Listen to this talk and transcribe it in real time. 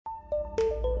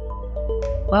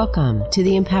Welcome to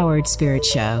the Empowered Spirit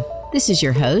Show. This is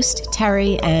your host,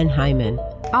 Terry Ann Hyman.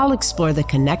 I'll explore the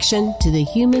connection to the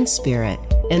human spirit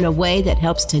in a way that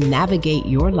helps to navigate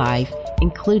your life,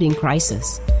 including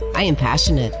crisis. I am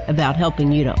passionate about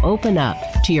helping you to open up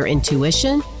to your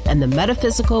intuition and the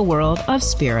metaphysical world of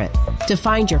spirit to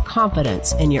find your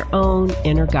confidence and your own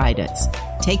inner guidance.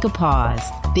 Take a pause,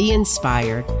 be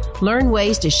inspired, learn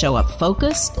ways to show up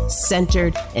focused,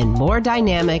 centered, and more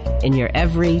dynamic in your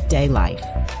everyday life.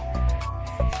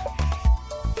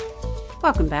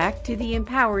 Welcome back to the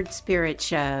Empowered Spirit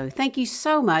Show. Thank you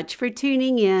so much for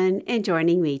tuning in and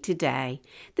joining me today.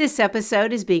 This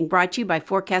episode is being brought to you by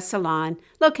Forecast Salon,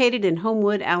 located in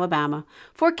Homewood, Alabama.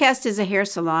 Forecast is a hair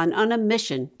salon on a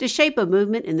mission to shape a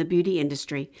movement in the beauty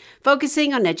industry,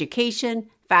 focusing on education,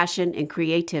 fashion, and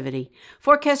creativity.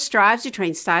 Forecast strives to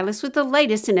train stylists with the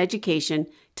latest in education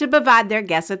to provide their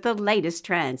guests with the latest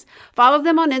trends. Follow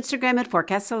them on Instagram at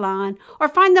Forecast Salon or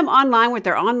find them online with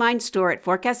their online store at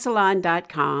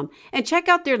forecastsalon.com and check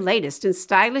out their latest in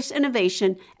stylish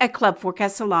innovation at Club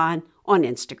Forecast Salon on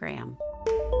Instagram.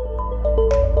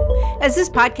 As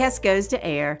this podcast goes to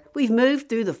air, we've moved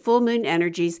through the full moon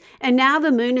energies, and now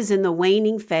the moon is in the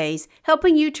waning phase,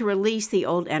 helping you to release the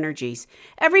old energies.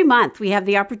 Every month, we have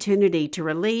the opportunity to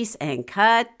release and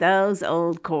cut those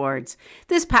old cords.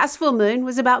 This past full moon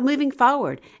was about moving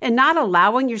forward and not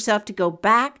allowing yourself to go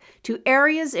back to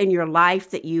areas in your life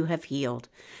that you have healed.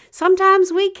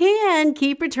 Sometimes we can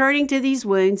keep returning to these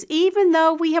wounds even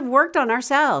though we have worked on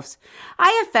ourselves.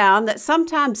 I have found that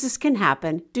sometimes this can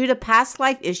happen due to past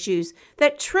life issues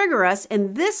that trigger us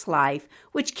in this life,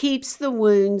 which keeps the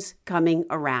wounds coming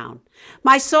around.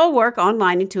 My Soul Work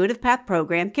online Intuitive Path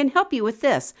program can help you with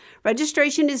this.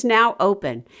 Registration is now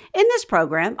open. In this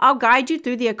program, I'll guide you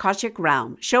through the Akashic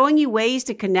realm, showing you ways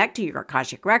to connect to your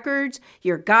Akashic records,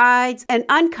 your guides, and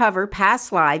uncover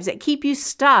past lives that keep you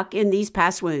stuck in these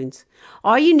past wounds.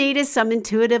 All you need is some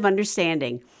intuitive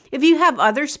understanding. If you have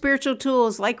other spiritual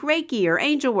tools like Reiki or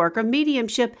angel work or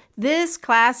mediumship, this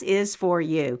class is for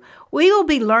you. We will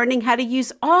be learning how to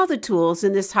use all the tools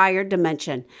in this higher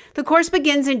dimension. The course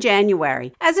begins in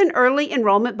January. As an early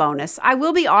enrollment bonus, I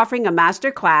will be offering a master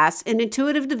class in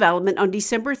intuitive development on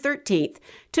December 13th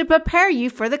to prepare you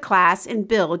for the class and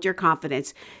build your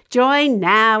confidence. Join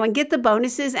now and get the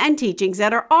bonuses and teachings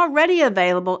that are already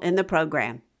available in the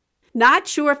program. Not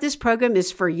sure if this program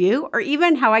is for you or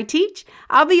even how I teach?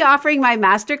 I'll be offering my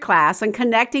master class on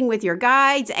connecting with your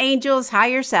guides, angels,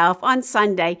 higher self on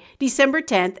Sunday, December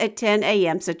 10th at 10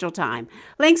 a.m. Central Time.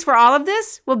 Links for all of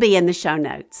this will be in the show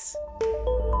notes.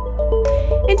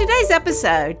 In today's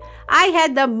episode, I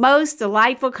had the most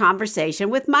delightful conversation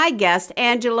with my guest,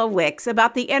 Angela Wicks,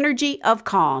 about the energy of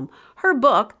calm. Her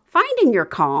book, Finding Your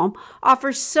Calm,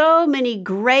 offers so many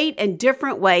great and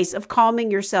different ways of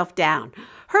calming yourself down.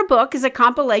 Her book is a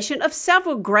compilation of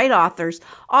several great authors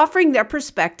offering their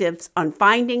perspectives on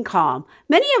finding calm,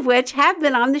 many of which have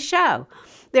been on the show.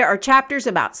 There are chapters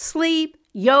about sleep,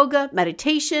 yoga,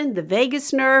 meditation, the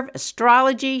vagus nerve,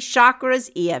 astrology, chakras,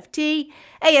 EFT,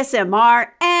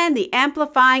 ASMR, and the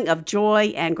amplifying of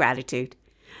joy and gratitude.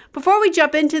 Before we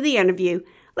jump into the interview,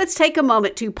 let's take a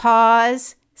moment to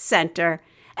pause, center,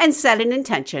 and set an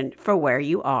intention for where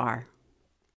you are.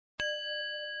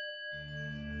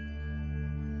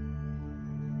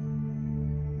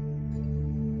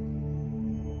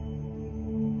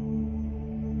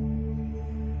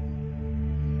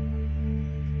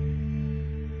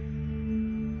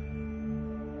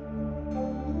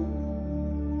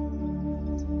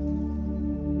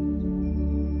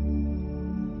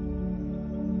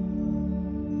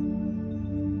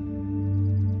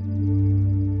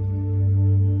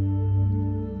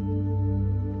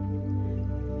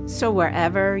 So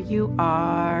wherever you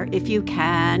are, if you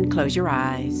can, close your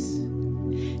eyes.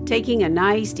 Taking a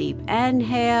nice deep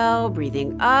inhale,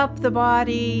 breathing up the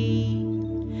body.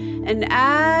 And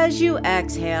as you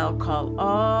exhale, call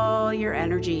all your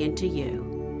energy into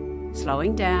you.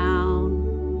 Slowing down.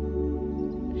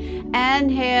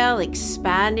 Inhale,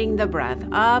 expanding the breath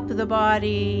up the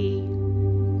body.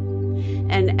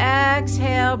 And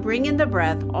exhale, bringing the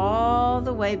breath all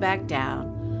the way back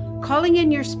down, calling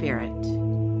in your spirit.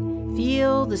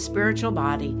 Feel the spiritual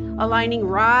body aligning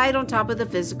right on top of the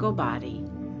physical body,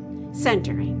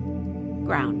 centering,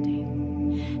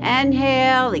 grounding.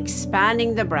 Inhale,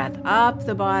 expanding the breath up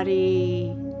the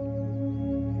body.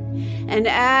 And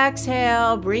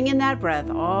exhale, bringing that breath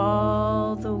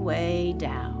all the way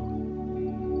down.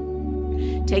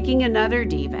 Taking another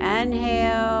deep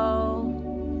inhale.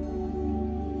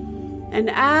 And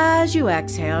as you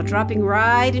exhale, dropping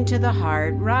right into the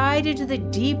heart, right into the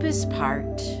deepest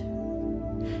part.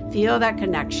 Feel that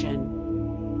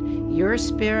connection. your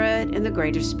spirit and the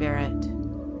greater spirit.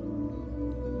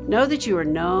 Know that you are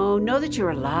known, know that you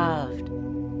are loved,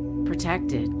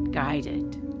 protected,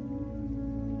 guided.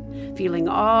 Feeling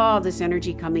all this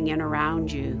energy coming in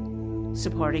around you,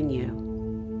 supporting you.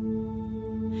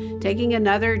 Taking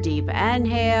another deep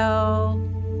inhale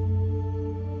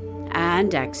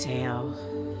and exhale.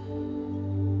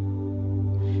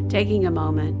 Taking a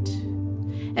moment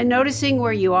and noticing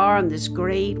where you are on this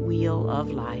great wheel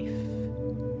of life.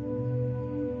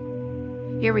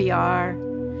 Here we are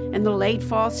in the late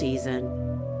fall season.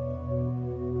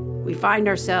 We find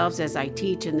ourselves, as I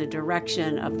teach, in the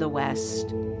direction of the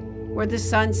west, where the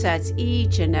sun sets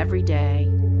each and every day.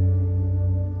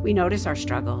 We notice our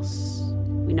struggles.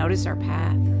 We notice our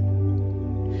path.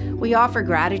 We offer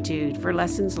gratitude for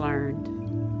lessons learned.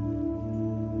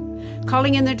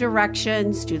 Calling in the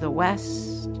directions to the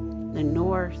west, the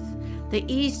north, the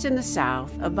east, and the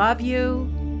south, above you,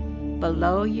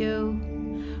 below you,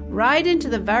 right into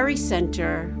the very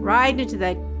center, right into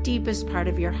that deepest part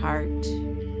of your heart,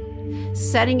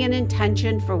 setting an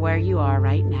intention for where you are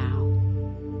right now.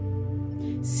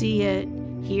 See it,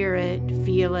 hear it,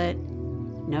 feel it,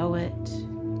 know it.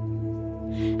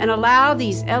 And allow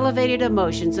these elevated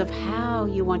emotions of how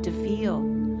you want to feel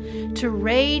to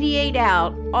radiate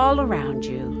out all around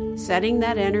you, setting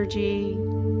that energy.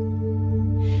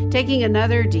 Taking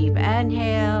another deep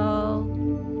inhale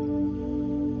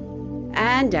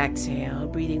and exhale,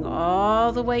 breathing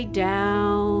all the way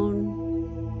down,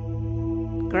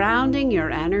 grounding your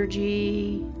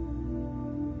energy,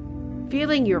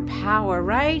 feeling your power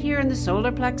right here in the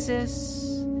solar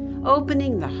plexus,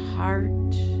 opening the heart,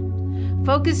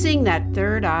 focusing that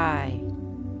third eye.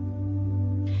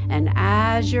 And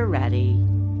as you're ready,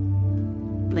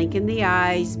 blinking the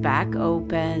eyes back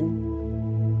open,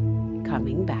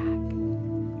 coming back.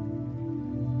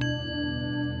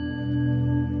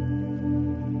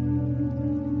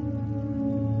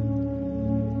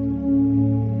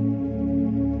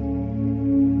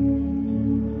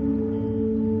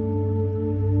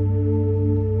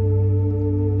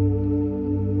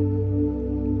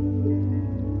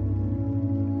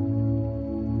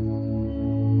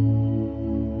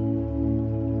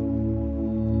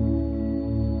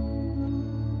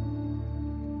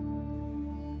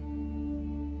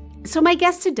 So my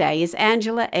guest today is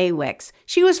Angela A. Wicks.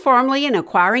 She was formerly an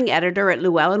acquiring editor at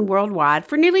Llewellyn Worldwide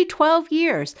for nearly 12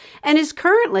 years and is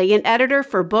currently an editor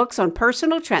for books on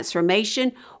personal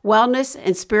transformation, wellness,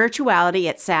 and spirituality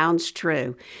at Sounds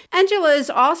True. Angela is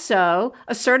also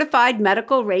a certified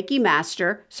medical Reiki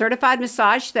master, certified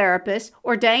massage therapist,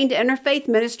 ordained interfaith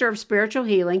minister of spiritual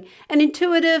healing, and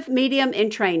intuitive medium in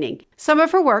training. Some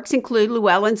of her works include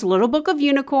Llewellyn's Little Book of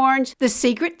Unicorns, The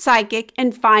Secret Psychic,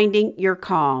 and Finding Your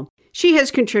Calm. She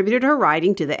has contributed her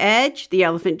writing to The Edge, The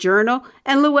Elephant Journal,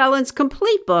 and Llewellyn's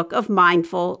complete book of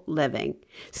mindful living.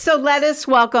 So let us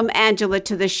welcome Angela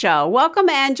to the show. Welcome,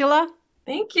 Angela.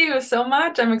 Thank you so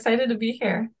much. I'm excited to be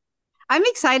here. I'm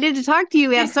excited to talk to you.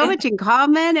 We have so much in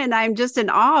common, and I'm just in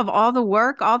awe of all the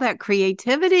work, all that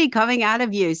creativity coming out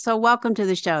of you. So welcome to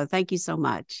the show. Thank you so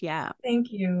much. Yeah.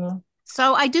 Thank you.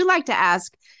 So I do like to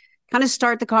ask, kind of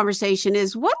start the conversation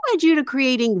is, what led you to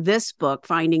creating this book,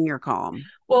 Finding Your Calm?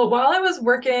 Well, while I was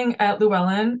working at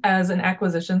Llewellyn as an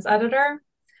acquisitions editor,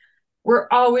 we're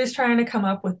always trying to come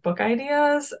up with book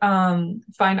ideas,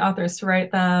 find authors to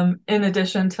write them, in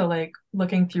addition to like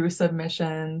looking through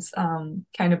submissions, kind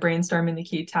of brainstorming the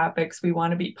key topics we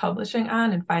want to be publishing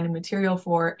on and finding material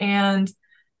for. And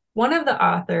one of the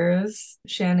authors,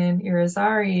 Shannon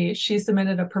Irizarry, she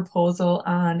submitted a proposal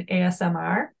on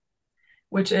ASMR,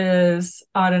 which is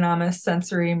autonomous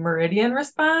sensory meridian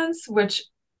response, which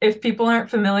if people aren't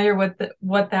familiar with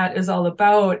what that is all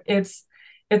about, it's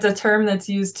a term that's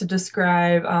used to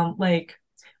describe like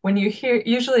when you hear,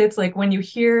 usually it's like when you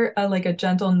hear like a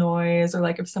gentle noise, or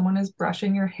like if someone is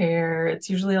brushing your hair, it's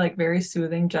usually like very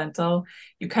soothing, gentle.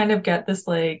 You kind of get this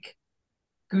like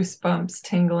goosebumps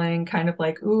tingling, kind of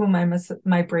like, ooh,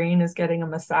 my brain is getting a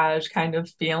massage kind of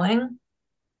feeling.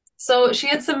 So she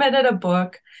had submitted a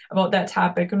book about that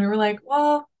topic, and we were like,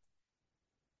 well,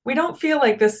 we don't feel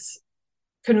like this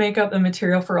could make up the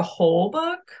material for a whole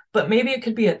book, but maybe it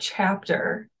could be a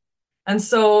chapter. And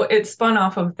so it spun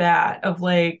off of that, of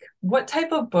like, what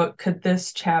type of book could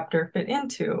this chapter fit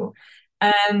into?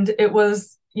 And it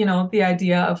was, the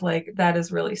idea of like, that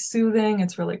is really soothing.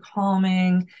 It's really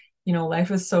calming. Life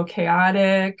is so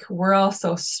chaotic. We're all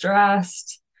so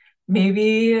stressed.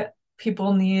 Maybe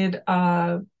people need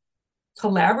a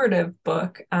collaborative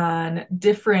book on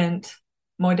different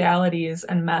modalities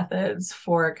and methods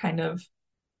for kind of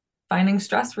finding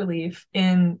stress relief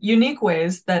in unique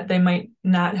ways that they might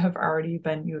not have already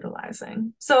been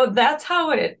utilizing. So that's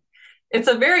how it's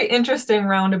a very interesting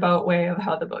roundabout way of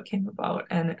how the book came about.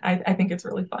 And I think it's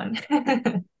really fun.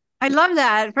 I love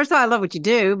that. First of all, I love what you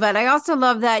do, but I also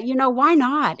love that, why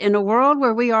not? In a world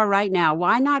where we are right now,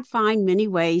 why not find many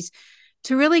ways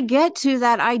to really get to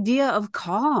that idea of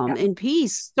calm and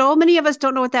peace? So many of us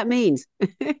don't know what that means.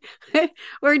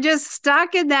 We're just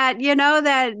stuck in that,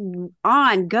 that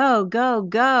on,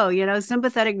 go,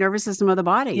 sympathetic nervous system of the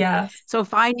body. Yes. So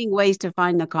finding ways to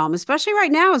find the calm, especially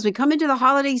right now, as we come into the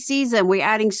holiday season, we're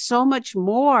adding so much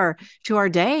more to our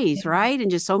days, right? And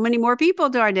just so many more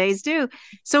people to our days too.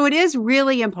 So it is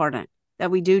really important that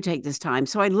we do take this time.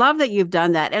 So I love that you've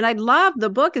done that. And I love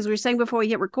the book, as we were saying before we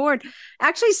hit record.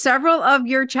 Actually, several of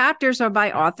your chapters are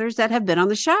by authors that have been on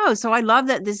the show. So I love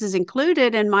that this is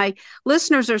included and my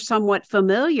listeners are somewhat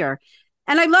familiar.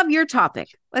 And I love your topic.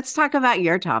 Let's talk about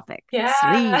your topic.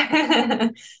 Yeah.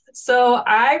 So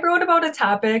I wrote about a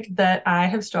topic that I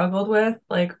have struggled with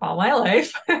like all my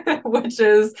life, which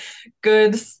is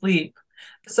good sleep.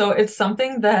 So it's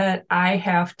something that I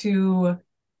have to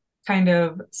kind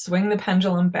of swing the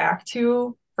pendulum back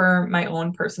to for my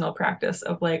own personal practice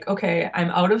of like, okay,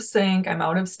 I'm out of sync, I'm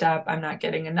out of step, I'm not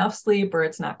getting enough sleep, or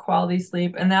it's not quality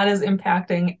sleep. And that is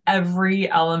impacting every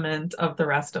element of the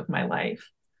rest of my life.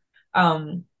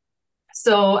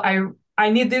 So I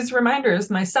need these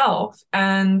reminders myself,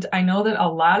 and I know that a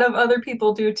lot of other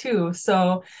people do too.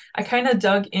 So I kind of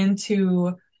dug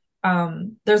into,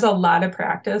 there's a lot of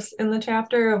practice in the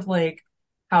chapter of like,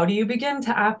 how do you begin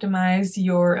to optimize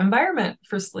your environment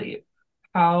for sleep?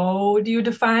 How do you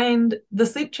define the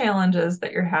sleep challenges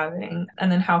that you're having? And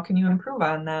then how can you improve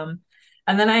on them?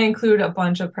 And then I include a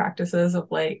bunch of practices of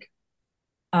like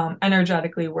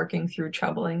energetically working through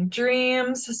troubling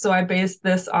dreams. So I based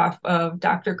this off of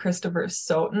Dr. Christopher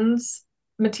Soton's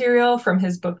material from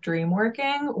his book Dream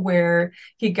Working, where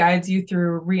he guides you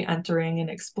through re-entering and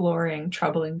exploring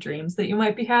troubling dreams that you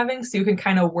might be having, so you can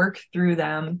kind of work through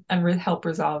them and help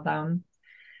resolve them.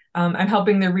 I'm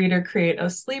helping the reader create a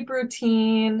sleep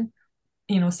routine,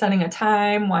 setting a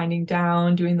time, winding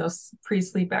down, doing those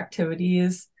pre-sleep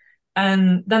activities.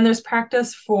 And then there's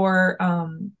practice for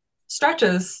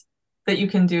stretches that you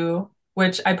can do,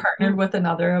 which I partnered with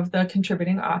another of the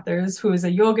contributing authors who is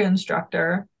a yoga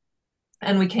instructor.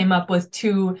 And we came up with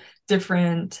 2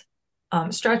 different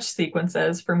stretch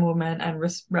sequences for movement and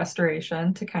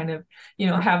restoration to kind of,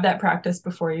 have that practice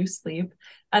before you sleep.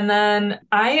 And then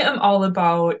I am all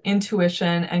about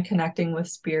intuition and connecting with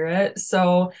spirit.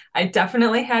 So I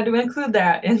definitely had to include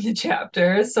that in the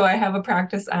chapter. So I have a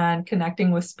practice on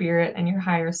connecting with spirit and your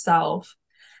higher self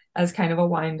as kind of a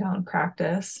wind down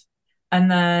practice. And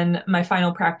then my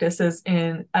final practice is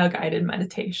in a guided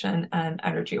meditation and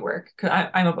energy work, because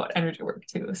I'm about energy work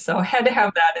too. So I had to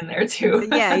have that in there too.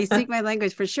 Yeah, you speak my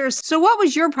language for sure. So what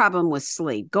was your problem with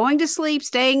sleep? Going to sleep,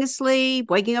 staying asleep,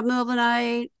 waking up in the middle of the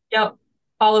night? Yep.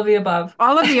 All of the above.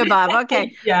 All of the above.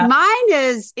 Okay. Yeah.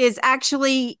 Mine is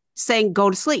actually saying go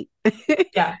to sleep.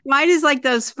 Yeah. Mine is like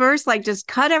those first, like just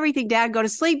cut everything down, go to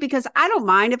sleep, because I don't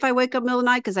mind if I wake up in the middle of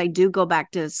the night, because I do go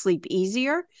back to sleep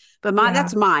easier. But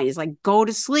that's mine. It's like go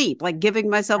to sleep, like giving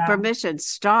myself permission,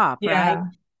 stop. Yeah. Right.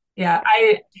 Yeah.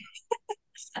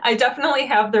 I definitely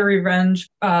have the revenge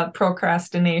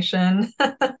procrastination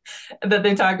that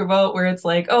they talk about, where it's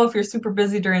like, oh, if you're super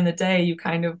busy during the day, you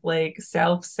kind of like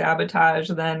self-sabotage.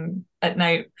 Then at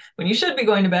night, when you should be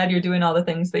going to bed, you're doing all the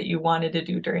things that you wanted to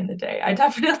do during the day. I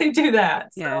definitely do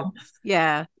that. So.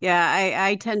 Yeah.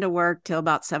 I tend to work till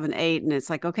about 7, 8, and it's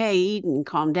like, okay, eat and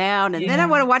calm down. And then I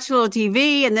want to watch a little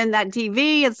TV. And then that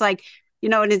TV, it's like,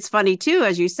 and it's funny too,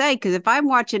 as you say, because if I'm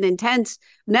watching intense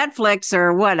Netflix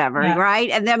or whatever,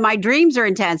 right? And then my dreams are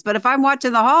intense. But if I'm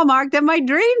watching the Hallmark, then my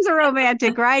dreams are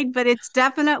romantic, right? But it's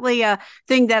definitely a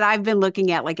thing that I've been looking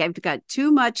at. Like I've got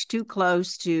too much, too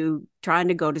close to trying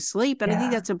to go to sleep. And I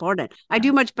think that's important. I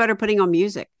do much better putting on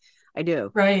music. I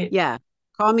do. Right. Yeah.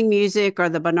 Calming music or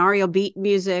the binaural beat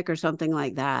music or something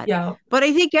like that. Yeah. But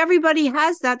I think everybody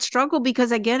has that struggle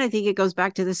because, again, I think it goes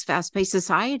back to this fast-paced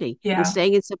society and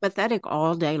staying in sympathetic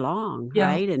all day long,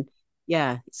 right? And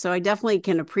so I definitely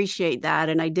can appreciate that.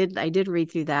 And I did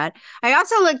read through that. I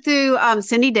also looked through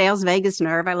Cindy Dale's Vagus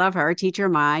Nerve. I love her, teacher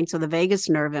of mine. So the vagus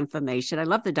nerve information. I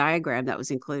love the diagram that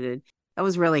was included. That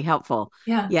was really helpful.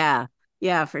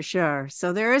 Yeah, for sure.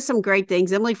 So there is some great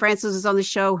things. Emily Francis is on the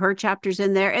show. Her chapter's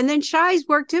in there. And then Shai's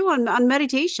work too on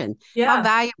meditation. Yeah. How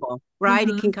valuable, right?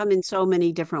 It can come in so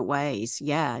many different ways.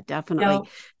 Yeah, definitely.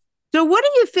 So what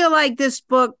do you feel like this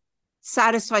book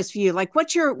satisfies for you? Like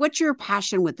what's your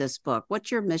passion with this book?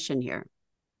 What's your mission here?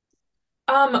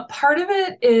 Part of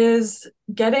it is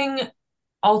getting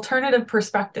alternative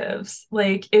perspectives.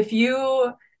 Like if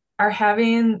you are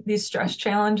having these stress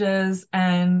challenges,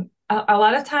 and a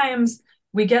lot of times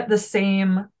we get the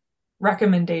same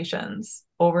recommendations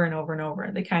over and over and over.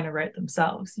 They kind of write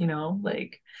themselves,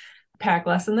 like pack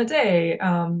less in the day,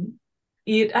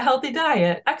 eat a healthy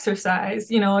diet, exercise,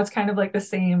 it's kind of like the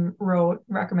same rote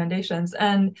recommendations.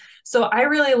 And so I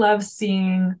really love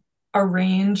seeing a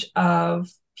range of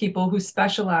people who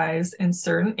specialize in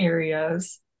certain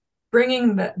areas,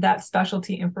 bringing that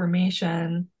specialty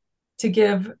information to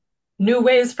give new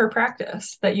ways for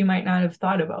practice that you might not have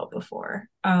thought about before.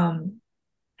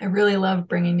 I really love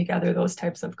bringing together those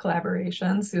types of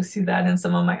collaborations. You'll see that in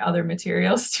some of my other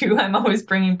materials too. I'm always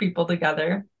bringing people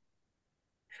together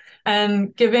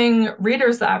and giving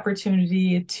readers the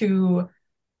opportunity to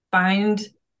find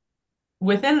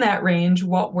within that range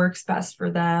what works best for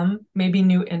them, maybe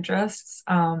new interests,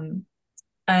 and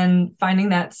finding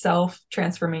that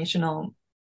self-transformational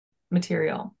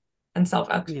material and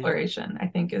self-exploration, I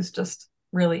think is just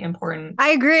really important.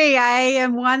 I agree. I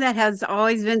am one that has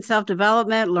always been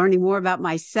self-development, learning more about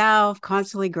myself,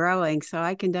 constantly growing. So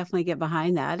I can definitely get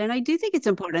behind that. And I do think it's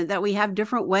important that we have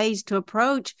different ways to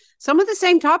approach some of the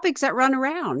same topics that run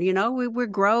around.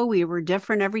 We're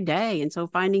different every day. And so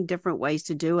finding different ways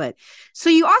to do it. So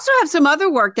you also have some other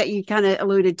work that you kind of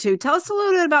alluded to. Tell us a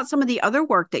little bit about some of the other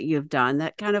work that you've done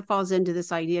that kind of falls into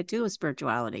this idea too of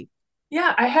spirituality.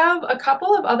 Yeah, I have a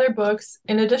couple of other books.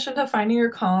 In addition to Finding Your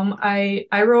Calm, I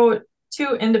wrote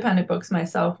 2 independent books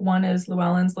myself. One is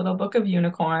Llewellyn's Little Book of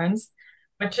Unicorns,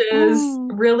 which is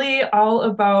really all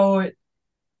about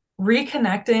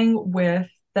reconnecting with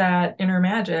that inner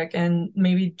magic and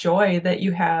maybe joy that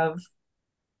you have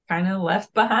kind of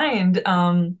left behind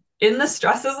in the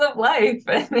stresses of life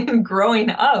and in growing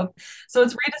up. So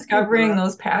it's rediscovering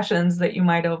those passions that you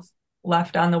might have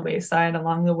left on the wayside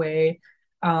along the way.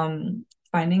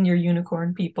 Finding your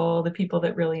unicorn people, the people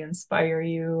that really inspire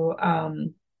you.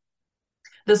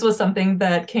 This was something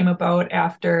that came about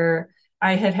after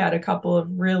I had a couple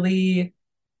of really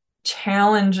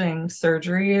challenging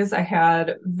surgeries. I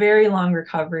had very long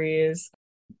recoveries.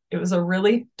 It was a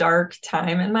really dark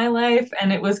time in my life,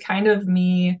 and it was kind of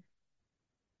me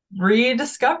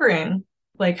rediscovering,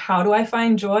 like, how do I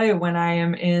find joy when I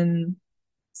am in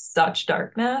such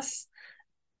darkness?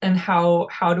 And how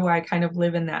do I kind of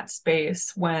live in that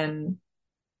space when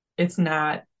it's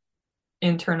not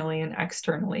internally and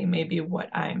externally maybe what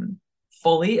I'm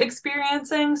fully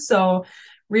experiencing? So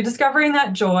rediscovering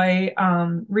that joy,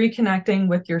 reconnecting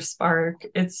with your spark.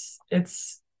 It's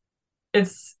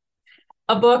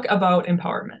a book about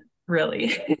empowerment,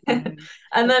 really. And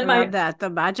then I love that, the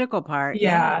magical part.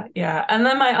 Yeah. And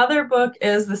then my other book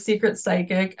is The Secret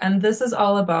Psychic, and this is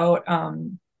all about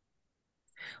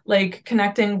like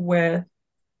connecting with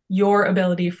your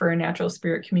ability for a natural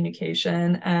spirit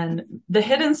communication and the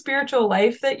hidden spiritual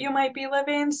life that you might be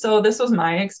living. So this was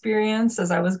my experience as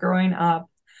I was growing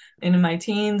up in my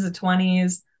teens and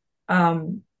 20s.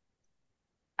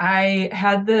 I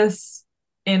had this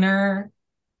inner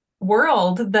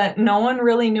world that no one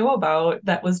really knew about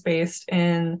that was based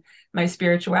in my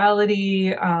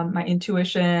spirituality, my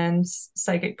intuition,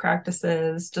 psychic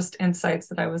practices, just insights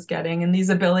that I was getting, and these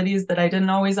abilities that I didn't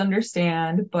always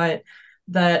understand, but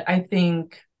that I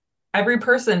think every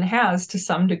person has to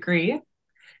some degree,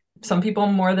 some people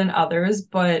more than others,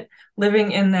 but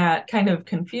living in that kind of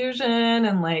confusion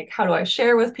and like, how do I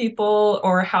share with people,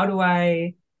 or how do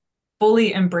I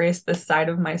fully embrace this side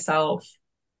of myself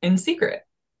in secret?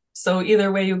 So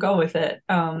either way you go with it,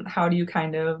 how do you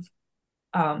kind of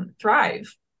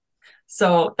thrive?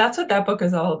 So that's what that book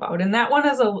is all about. And that one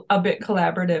is a bit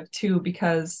collaborative too,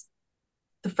 because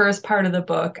the first part of the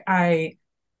book, I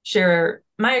share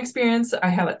my experience. I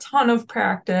have a ton of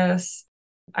practice.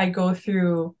 I go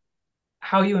through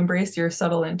how you embrace your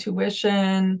subtle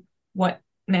intuition, what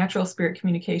natural spirit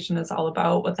communication is all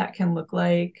about, what that can look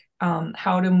like,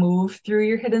 how to move through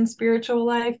your hidden spiritual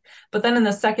life. But then in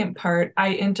the second part,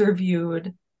 I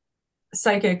interviewed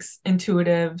psychics,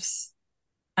 intuitives,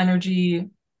 energy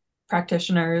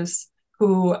practitioners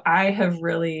who I have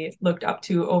really looked up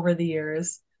to over the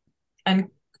years, and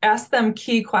asked them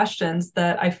key questions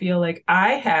that I feel like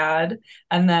I had,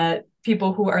 and that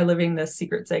people who are living this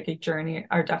secret psychic journey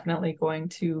are definitely going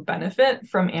to benefit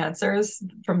from answers,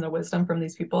 from the wisdom from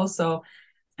these people. So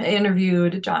I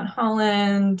interviewed John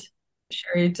Holland,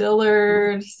 Sherry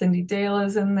Dillard, Cindy Dale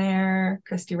is in there,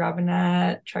 Christy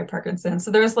Robinette, Troy Parkinson. So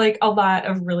there's like a lot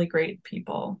of really great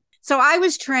people. So I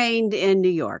was trained in New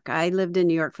York. I lived in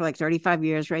New York for like 35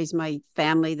 years, raised my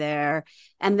family there.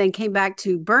 and then came back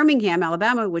to Birmingham,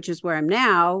 Alabama, which is where I'm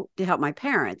now, to help my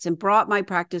parents, and brought my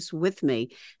practice with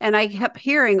me. And I kept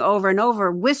hearing over and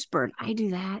over whispered, I do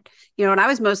that, and I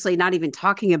was mostly not even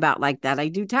talking about like that. I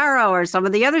do tarot or some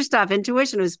of the other stuff.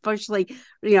 Intuition was partially,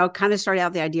 kind of started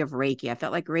out the idea of Reiki. I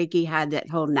felt like Reiki had that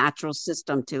whole natural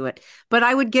system to it, but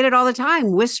I would get it all the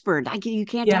time whispered. You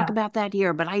can't talk about that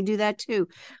here, but I do that too.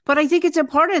 But I think it's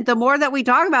important. The more that we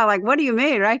talk about, like, what do you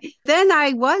mean? Right. Then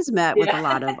I was met with a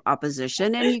lot of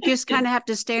opposition, and you just kind of have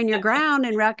to stand your ground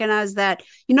and recognize that,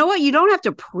 you know what, you don't have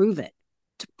to prove it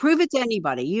to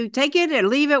anybody. You take it and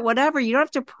leave it, whatever. You don't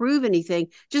have to prove anything.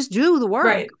 Just do the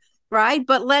work. Right.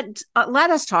 But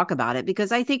let us talk about it,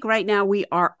 because I think right now we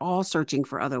are all searching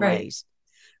for other ways.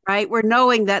 Right. We're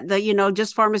knowing that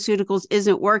just pharmaceuticals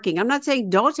isn't working. I'm not saying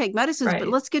don't take medicines, but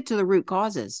let's get to the root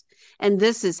causes. And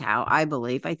this is how I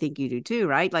think you do too,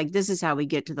 right? Like, this is how we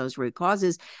get to those root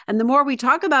causes. And the more we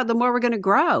talk about it, the more we're going to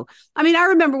grow. I mean, I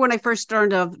remember when I first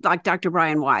learned of like Dr.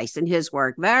 Brian Weiss and his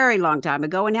work very long time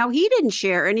ago, and how he didn't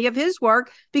share any of his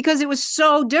work because it was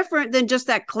so different than just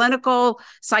that clinical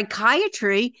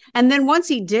psychiatry. And then once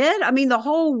he did, I mean, the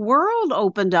whole world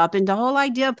opened up into the whole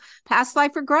idea of past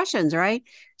life regressions, right?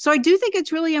 So I do think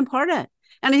it's really important.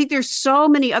 And I think there's so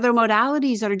many other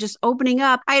modalities that are just opening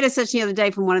up. I had a session the other day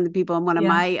from one of the people in one of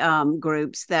my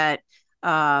groups that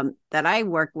I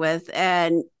work with,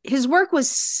 and his work was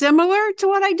similar to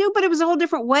what I do, but it was a whole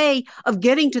different way of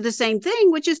getting to the same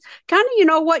thing, which is kind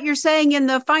of, what you're saying in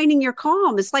the finding your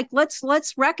calm. It's like,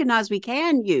 let's recognize we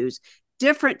can use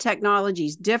different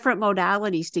technologies, different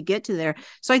modalities to get to there.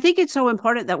 So I think it's so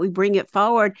important that we bring it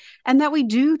forward and that we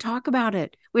do talk about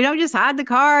it. We don't just hide the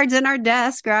cards in our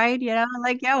desk, right?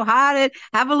 Hide it,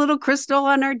 have a little crystal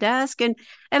on our desk. And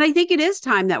I think it is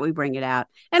time that we bring it out.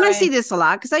 And I see this a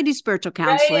lot because I do spiritual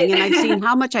counseling, and I've seen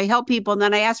how much I help people. And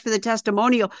then I ask for the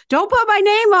testimonial. Don't put my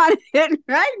name on it,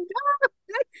 right?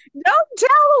 Don't tell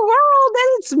the world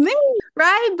that it's me,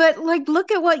 right? But like,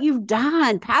 look at what you've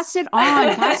done. Pass it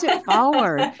on, pass it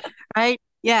forward, right?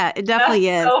 Yeah, it definitely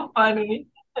is. So funny.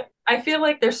 I feel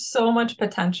like there's so much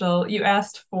potential. You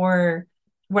asked for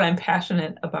what I'm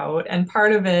passionate about, and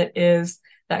part of it is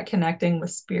that connecting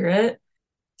with spirit.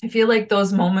 I feel like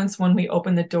those moments when we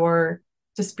open the door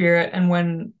to spirit, and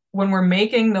when we're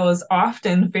making those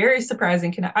often very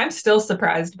surprising I'm still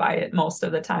surprised by it most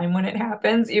of the time when it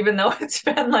happens, even though it's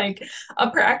been like a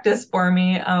practice for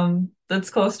me that's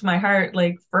close to my heart,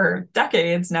 like for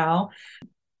decades now.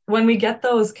 When we get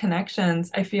those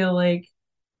connections, I feel like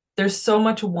there's so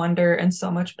much wonder and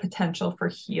so much potential for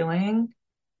healing.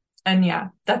 And yeah,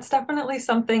 that's definitely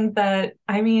something that,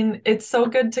 I mean, it's so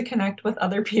good to connect with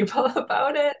other people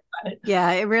about it. But, yeah,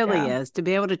 it really is, to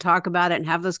be able to talk about it and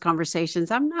have those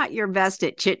conversations. I'm not your best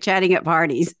at chit-chatting at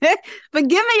parties, but give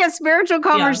me a spiritual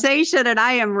conversation and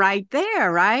I am right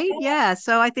there, right? Yeah.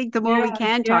 So I think the more we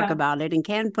can talk about it and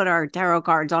can put our tarot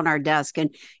cards on our desk and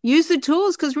use the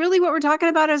tools, because really what we're talking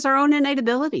about is our own innate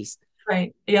abilities.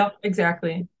 Right. Yep,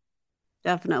 exactly.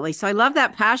 Definitely. So I love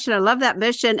that passion. I love that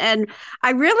mission. And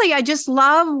I just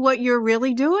love what you're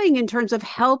really doing in terms of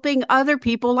helping other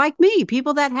people like me,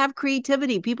 people that have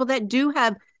creativity, people that do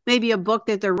have maybe a book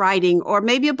that they're writing, or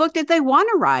maybe a book that they want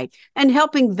to write, and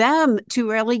helping them to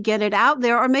really get it out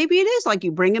there. Or maybe it is like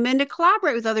you bring them in to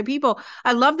collaborate with other people.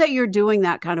 I love that you're doing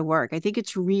that kind of work. I think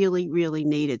it's really, really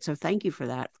needed. So thank you for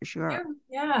that, for sure.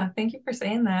 Yeah. Thank you for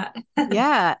saying that.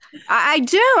 Yeah, I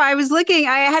do. I was looking,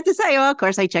 I had to say, of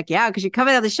course I check you out because you're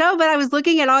coming on the show, but I was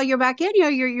looking at all your back end,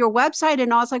 your website,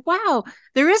 and I was like, wow,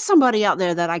 there is somebody out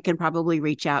there that I can probably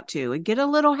reach out to and get a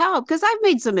little help, because I've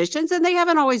made submissions and they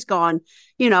haven't always gone,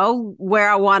 where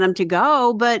I want them to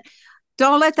go. But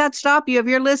don't let that stop you. If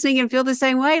you're listening and feel the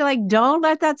same way, like, don't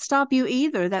let that stop you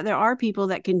either, that there are people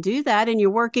that can do that. And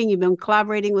you've been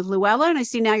collaborating with Luella, and I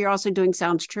see now you're also doing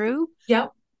Sounds True.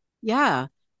 Yep. Yeah.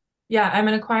 Yeah, I'm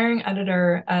an acquiring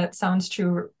editor at Sounds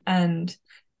True. And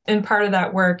in part of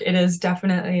that work, it is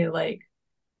definitely like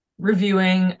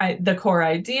reviewing the core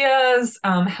ideas,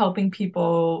 helping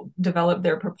people develop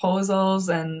their proposals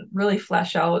and really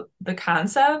flesh out the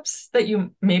concepts that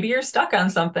maybe you're stuck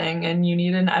on something and you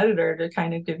need an editor to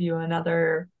kind of give you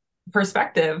another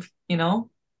perspective,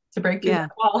 to break through the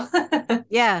wall.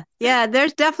 Yeah.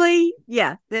 There's definitely,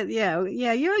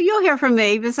 you'll hear from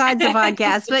me besides the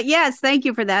podcast. But yes, thank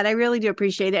you for that. I really do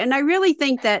appreciate it. And I really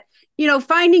think that,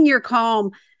 finding your calm,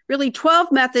 really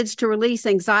 12 methods to release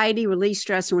anxiety, release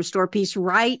stress, and restore peace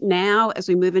right now as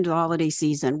we move into the holiday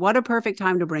season. What a perfect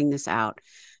time to bring this out.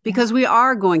 because we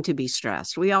are going to be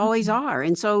stressed. We always are.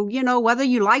 And so, whether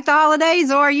you like the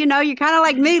holidays or, you're kind of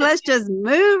like me, let's just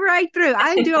move right through.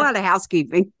 I do a lot of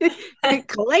housekeeping,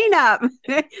 clean up.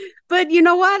 But you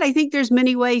know what? I think there's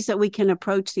many ways that we can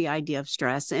approach the idea of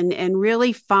stress and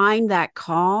really find that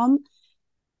calm.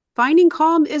 Finding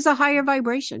calm is a higher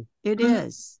vibration. It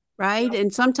is. Right.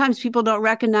 And sometimes people don't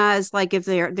recognize, like, if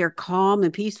they're calm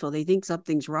and peaceful, they think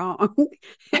something's wrong.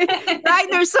 Right.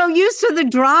 They're so used to the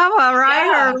drama, right?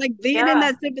 Yeah. Or like being in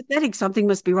that sympathetic, something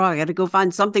must be wrong. I got to go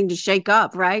find something to shake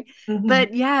up. Right.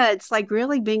 But yeah, it's like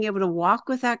really being able to walk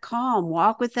with that calm,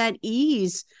 walk with that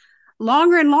ease,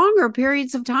 longer and longer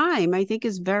periods of time, I think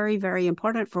is very, very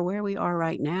important for where we are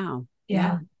right now.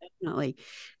 Yeah, definitely.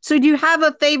 So do you have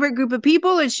a favorite group of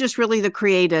people? It's just really the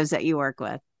creatives that you work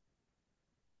with.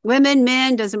 Women,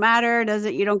 men, doesn't matter.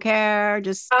 You don't care.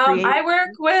 Just I work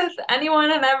with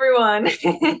anyone and everyone.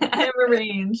 I have a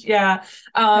range. Yeah.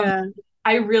 I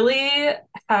really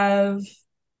have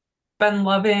been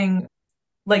loving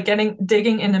like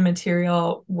digging into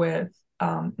material with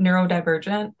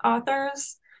neurodivergent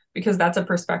authors, because that's a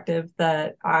perspective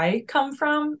that I come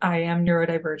from. I am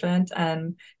neurodivergent,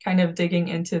 and kind of digging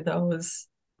into those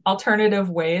alternative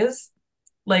ways.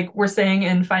 Like we're saying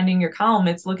in Finding Your Calm,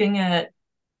 it's looking at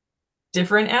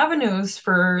different avenues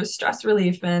for stress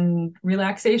relief and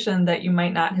relaxation that you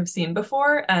might not have seen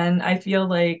before. And I feel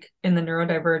like in the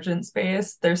neurodivergent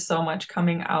space, there's so much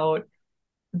coming out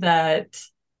that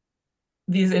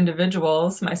these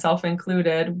individuals, myself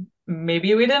included,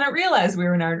 maybe we didn't realize we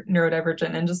were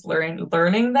neurodivergent, and just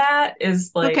learning that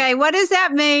is like... Okay, what does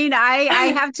that mean? I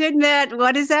have to admit,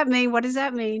 what does that mean? What does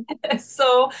that mean?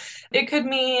 So it could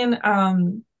mean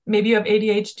maybe you have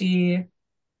ADHD,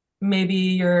 maybe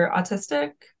you're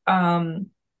autistic,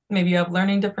 maybe you have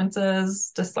learning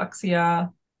differences,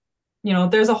 dyslexia.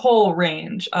 There's a whole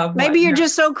range of... Maybe you're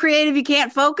just so creative you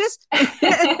can't focus.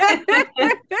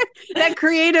 That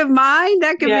creative mind,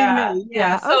 that could be me.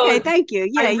 Yeah. So okay, thank you.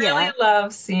 Yeah, I really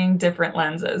love seeing different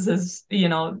lenses.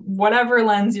 Whatever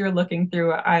lens you're looking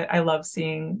through, I love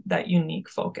seeing that unique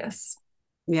focus.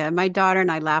 Yeah, my daughter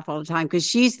and I laugh all the time because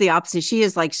she's the opposite. She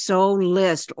is like so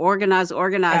organized.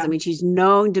 Yeah. I mean, she's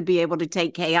known to be able to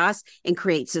take chaos and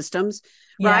create systems.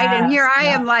 Right. Yes, and here I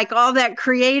am, like all that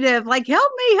creative, like,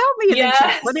 help me. And then she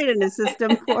put it in a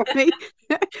system for me.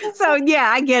 So, yeah,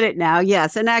 I get it now.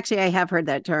 Yes. And actually, I have heard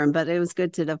that term, but it was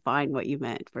good to define what you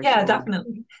meant. For sure.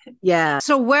 Definitely. Yeah.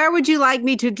 So where would you like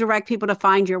me to direct people to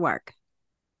find your work?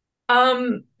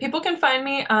 People can find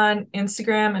me on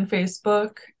Instagram and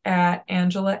Facebook at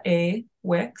Angela A.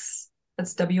 Wix.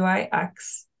 That's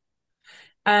Wix.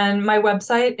 And my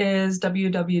website is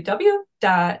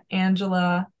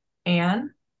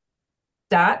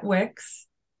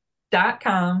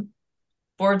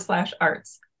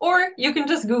www.angela.wix.com/arts. Or you can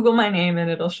just Google my name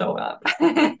and it'll show up.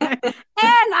 And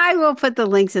I will put the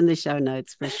links in the show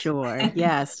notes for sure.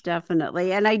 Yes,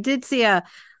 definitely. And I did see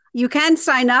you can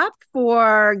sign up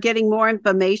for getting more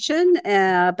information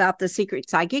about the Secret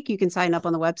Psychic. You can sign up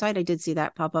on the website. I did see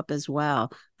that pop up as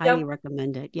well. Highly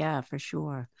recommend it. Yeah, for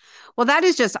sure. Well, that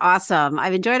is just awesome.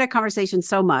 I've enjoyed our conversation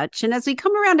so much. And as we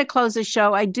come around to close the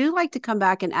show, I do like to come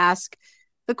back and ask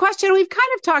the question. We've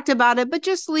kind of talked about it, but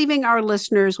just leaving our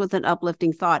listeners with an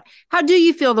uplifting thought. How do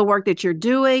you feel the work that you're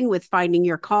doing with Finding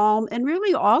Your Calm, and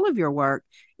really all of your work,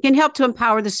 can help to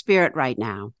empower the spirit right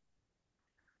now?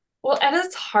 Well, at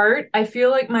its heart, I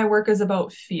feel like my work is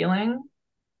about feeling.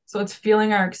 So it's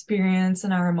feeling our experience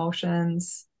and our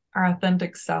emotions, our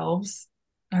authentic selves,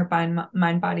 our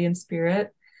mind, body, and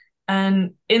spirit.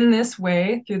 And in this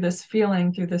way, through this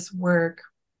feeling, through this work,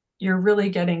 you're really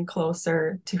getting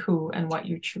closer to who and what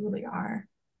you truly are.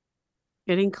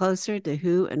 Getting closer to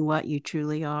who and what you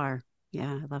truly are.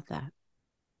 Yeah, I love that.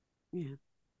 Yeah.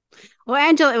 Well,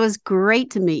 Angela, it was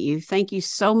great to meet you. Thank you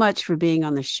so much for being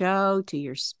on the show. To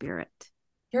your spirit.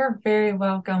 You're very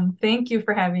welcome. Thank you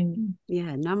for having me.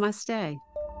 Yeah, namaste.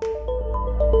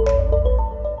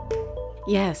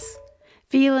 Yes,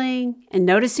 feeling and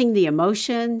noticing the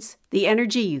emotions, the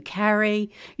energy you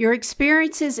carry, your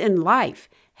experiences in life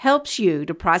helps you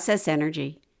to process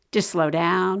energy, to slow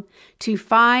down, to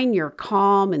find your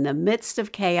calm in the midst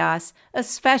of chaos,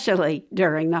 especially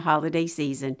during the holiday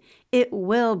season. It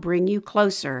will bring you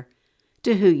closer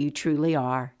to who you truly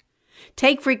are.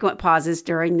 Take frequent pauses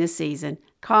during this season.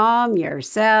 Calm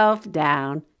yourself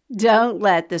down. Don't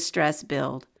let the stress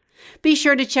build. Be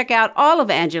sure to check out all of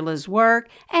Angela's work,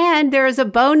 and there is a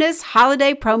bonus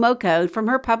holiday promo code from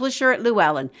her publisher at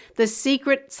Llewellyn. The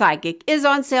Secret Psychic is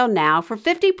on sale now for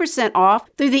 50% off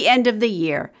through the end of the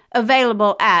year.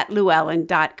 Available at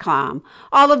llewellyn.com.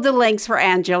 All of the links for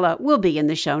Angela will be in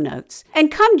the show notes.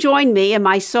 And come join me in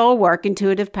my Soul Work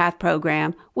Intuitive Path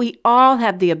program. We all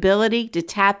have the ability to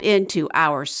tap into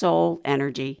our soul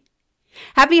energy.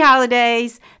 Happy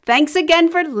holidays. Thanks again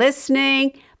for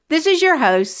listening. This is your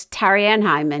host, Terry Ann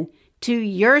Hyman. To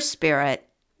your spirit,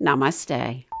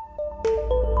 namaste.